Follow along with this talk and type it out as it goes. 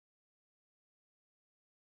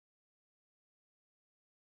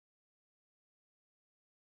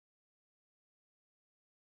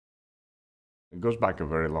It goes back a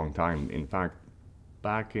very long time. In fact,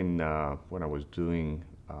 back in when I was doing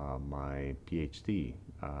my PhD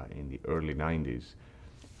in the early 90s,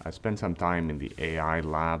 I spent some time in the AI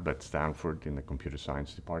lab at Stanford in the computer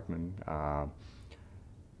science department.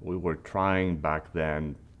 We were trying back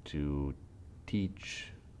then to teach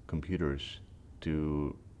computers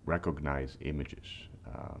to recognize images.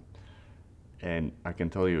 Uh, and I can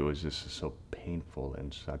tell you it was just so painful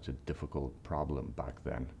and such a difficult problem back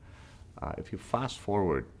then. If you fast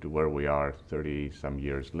forward to where we are 30 some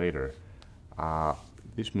years later, uh,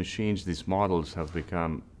 these machines, these models have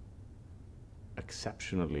become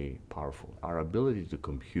exceptionally powerful. Our ability to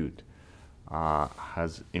compute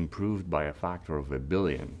has improved by a factor of 1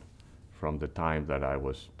 billion from the time that I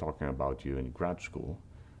was talking about you in grad school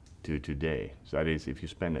to today. So that is, if you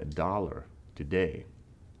spend $1 today,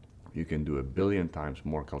 you can do 1 billion times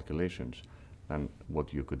more calculations than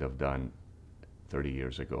what you could have done 30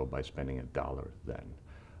 years ago by spending $1 then.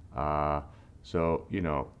 So,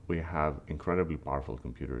 we have incredibly powerful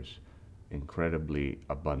computers, incredibly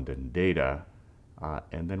abundant data,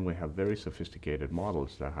 and then we have very sophisticated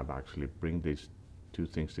models that have actually bring these two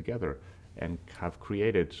things together and have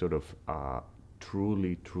created sort of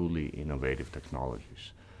truly, truly innovative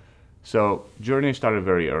technologies. So journey started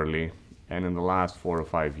very early, and in the last 4 or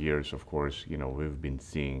 5 years, of course, we've been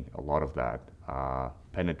seeing a lot of that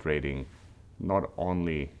penetrating not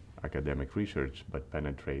only academic research, but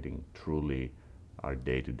penetrating truly our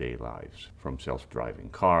day-to-day lives, from self-driving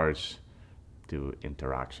cars to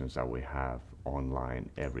interactions that we have online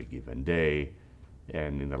every given day,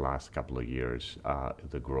 and in the last couple of years,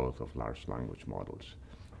 the growth of large language models.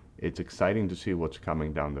 It's exciting to see what's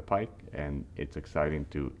coming down the pike, and it's exciting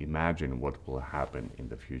to imagine what will happen in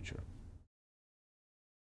the future.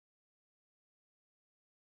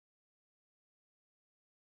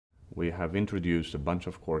 We have introduced a bunch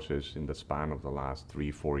of courses in the span of the last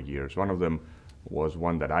 3-4 years. One of them was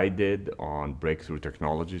one that I did on breakthrough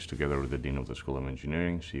technologies together with the Dean of the School of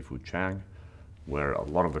Engineering, Sifu Chang, where a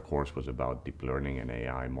lot of the course was about deep learning and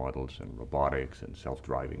AI models and robotics and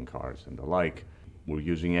self-driving cars and the like. We're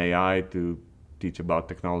using AI to teach about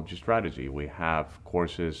technology strategy. We have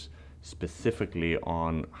courses specifically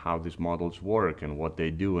on how these models work and what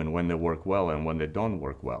they do and when they work well and when they don't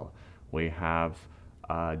work well. We have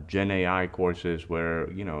Gen AI courses where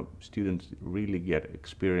students really get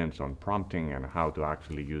experience on prompting and how to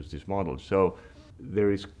actually use these models. So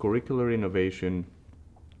there is curricular innovation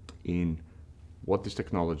in what these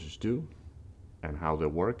technologies do and how they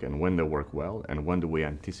work and when they work well and when do we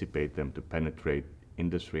anticipate them to penetrate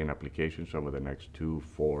industry and applications over the next 2,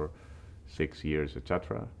 4, 6 years,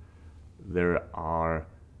 etc. There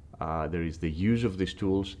is the use of these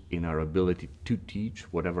tools in our ability to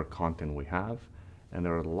teach whatever content we have. And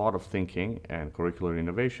there are a lot of thinking and curricular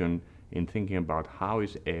innovation in thinking about how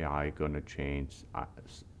is AI going to change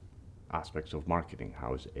aspects of marketing?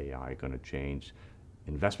 How is AI going to change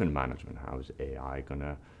investment management? How is AI going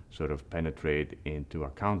to sort of penetrate into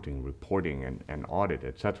accounting, reporting, and audit,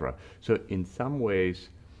 etc.? So in some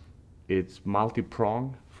ways, it's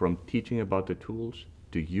multi-pronged, from teaching about the tools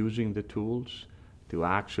to using the tools to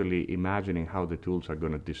actually imagining how the tools are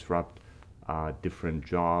going to disrupt different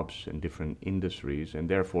jobs and different industries, and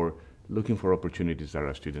therefore looking for opportunities that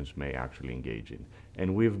our students may actually engage in.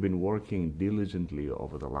 And we've been working diligently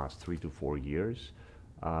over the last 3 to 4 years,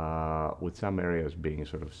 with some areas being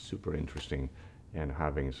sort of super interesting and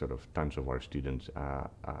having sort of tons of our students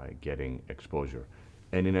getting exposure.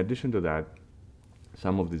 And in addition to that,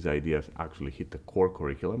 some of these ideas actually hit the core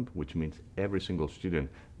curriculum, which means every single student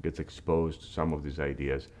gets exposed to some of these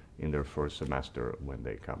ideas in their first semester when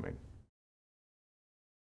they come in.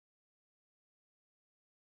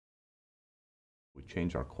 We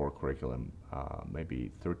changed our core curriculum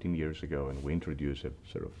maybe 13 years ago, and we introduced a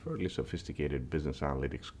sort of fairly sophisticated business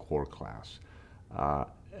analytics core class.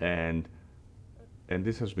 And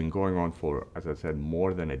this has been going on for, as I said,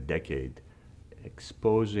 more than a decade,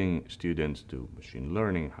 exposing students to machine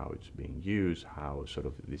learning, how it's being used, how sort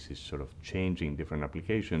of this is sort of changing different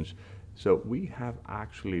applications. So we have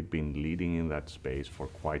actually been leading in that space for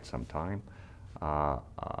quite some time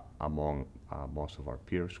among most of our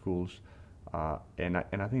peer schools. And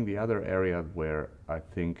I think the other area where I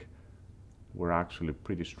think we're actually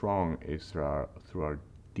pretty strong is through our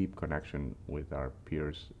deep connection with our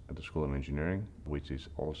peers at the School of Engineering, which is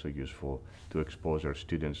also useful to expose our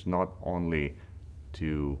students not only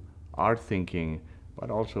to our thinking, but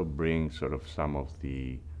also bring sort of some of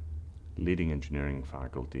the leading engineering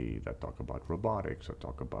faculty that talk about robotics or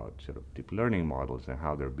talk about sort of deep learning models and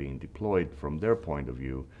how they're being deployed from their point of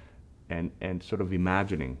view, and sort of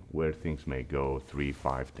imagining where things may go 3,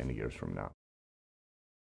 5, 10 years from now.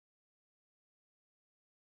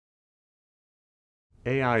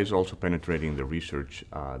 AI is also penetrating the research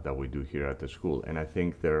that we do here at the school, and I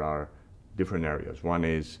think there are different areas. One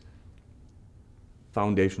is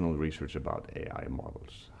foundational research about AI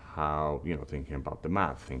models, how, thinking about the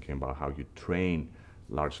math, thinking about how you train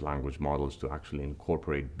large language models to actually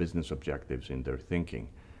incorporate business objectives in their thinking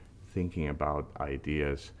about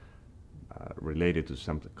ideas related to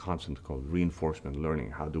some concept called reinforcement learning.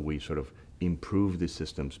 How do we sort of improve the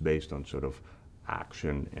systems based on sort of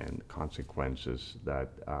action and consequences that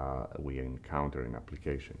we encounter in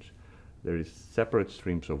applications? There is separate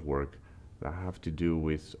streams of work that have to do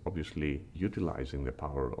with obviously utilizing the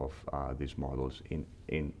power of these models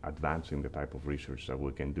in advancing the type of research that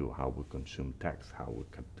we can do, how we consume text, how we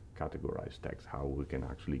categorize text, how we can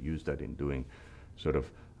actually use that in doing sort of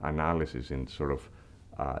analysis in sort of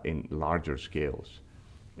in larger scales.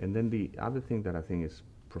 And then the other thing that I think is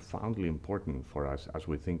profoundly important for us as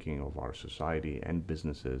we're thinking of our society and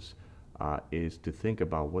businesses is to think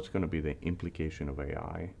about what's going to be the implication of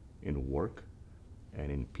AI in work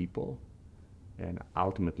and in people, and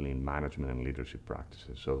ultimately in management and leadership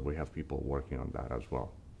practices. So we have people working on that as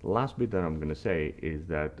well. The last bit that I'm going to say is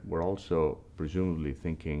that we're also presumably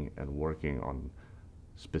thinking and working on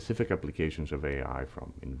specific applications of AI,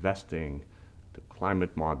 from investing to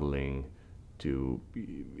climate modeling to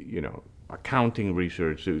accounting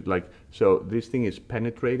research. So this thing is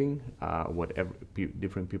penetrating whatever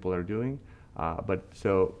different people are doing. But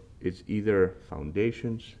so it's either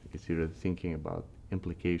foundations, it's either thinking about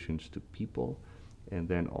implications to people, and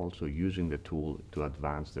then also using the tool to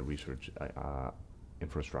advance the research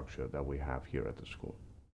infrastructure that we have here at the school.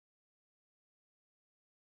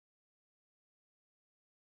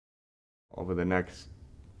 Over the next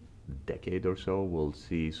decade or so, we'll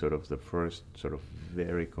see sort of the first sort of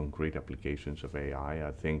very concrete applications of AI.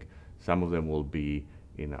 I think some of them will be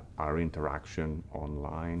in our interaction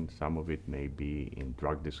online. Some of it may be in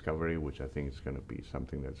drug discovery, which I think is going to be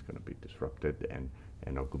something that's going to be disrupted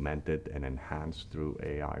and augmented and enhanced through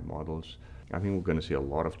AI models. I think we're going to see a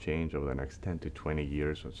lot of change over the next 10 to 20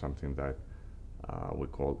 years on something that we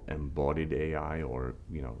call embodied AI, or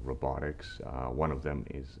robotics. One of them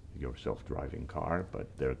is your self-driving car, but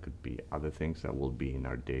there could be other things that will be in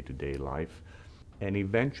our day-to-day life. And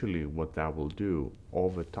eventually what that will do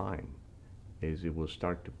over time is it will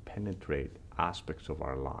start to penetrate aspects of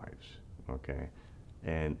our lives, okay?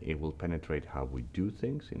 And it will penetrate how we do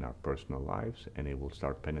things in our personal lives, and it will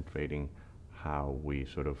start penetrating how we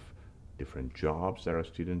sort of, different jobs that our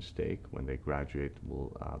students take when they graduate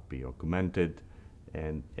will be augmented,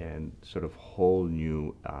 and sort of whole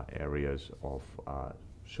new areas of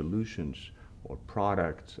solutions or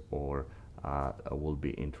products or will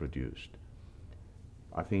be introduced.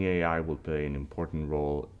 I think AI will play an important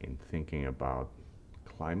role in thinking about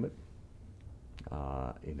climate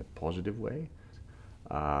in a positive way.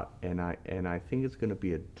 And I think it's going to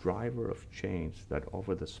be a driver of change that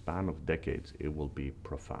over the span of decades, it will be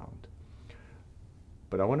profound.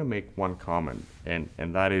 But I want to make one comment, and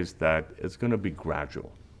that is that it's going to be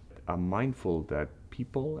gradual. I'm mindful that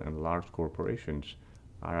people and large corporations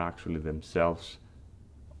are actually themselves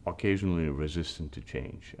occasionally resistant to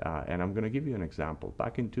change. And I'm going to give you an example.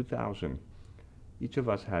 Back in 2000, each of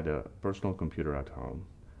us had a personal computer at home,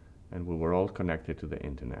 and we were all connected to the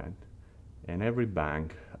internet. And every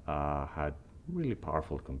bank had really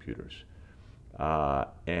powerful computers.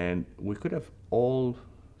 And we could have all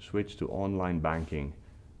switched to online banking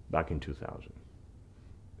back in 2000.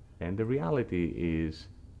 And the reality is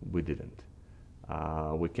we didn't.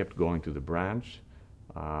 We kept going to the branch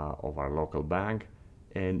of our local bank.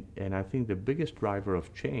 And I think the biggest driver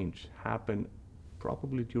of change happened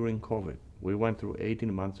probably during COVID. We went through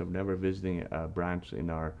 18 months of never visiting a branch in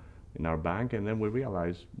our bank, and then we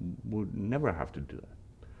realized we'd never have to do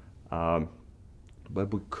that.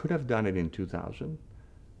 But we could have done it in 2000,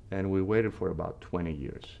 and we waited for about 20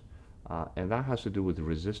 years. And that has to do with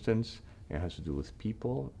resistance. It has to do with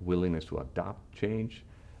people, willingness to adopt change,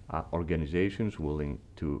 organizations willing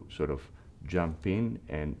to sort of jump in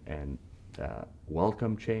and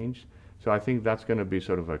welcome change. So I think that's going to be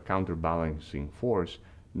sort of a counterbalancing force,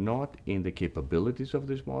 not in the capabilities of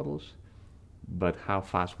these models, but how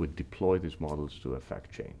fast we deploy these models to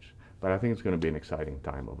affect change. But I think it's going to be an exciting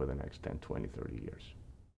time over the next 10, 20, 30 years.